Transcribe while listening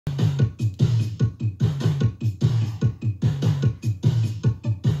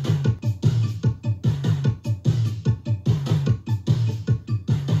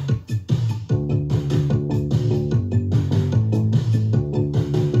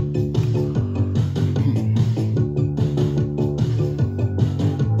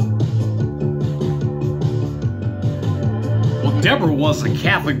Deborah was a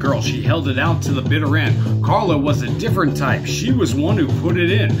Catholic girl, she held it out to the bitter end. Carla was a different type, she was one who put it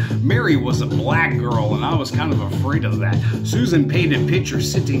in. Mary was a black girl, and I was kind of afraid of that. Susan painted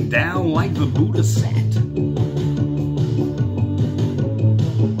pictures sitting down like the Buddha sat.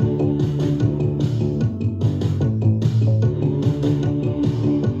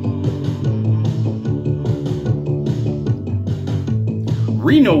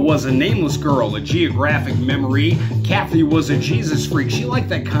 Reno was a nameless girl, a geographic memory. Kathy was a Jesus freak, she liked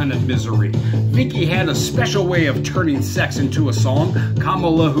that kind of misery. Vicky had a special way of turning sex into a song.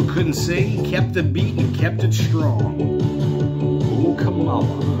 Kamala, who couldn't sing, kept the beat and kept it strong. Oh,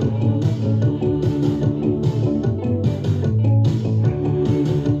 Kamala.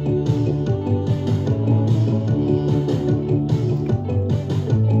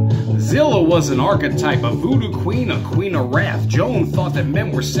 Zilla was an archetype, a voodoo queen, a queen of wrath. Joan thought that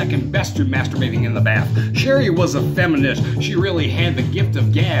men were second best to masturbating in the bath. Sherry was a feminist, she really had the gift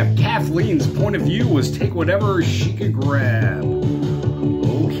of gab. Kathleen's point of view was take whatever she could grab.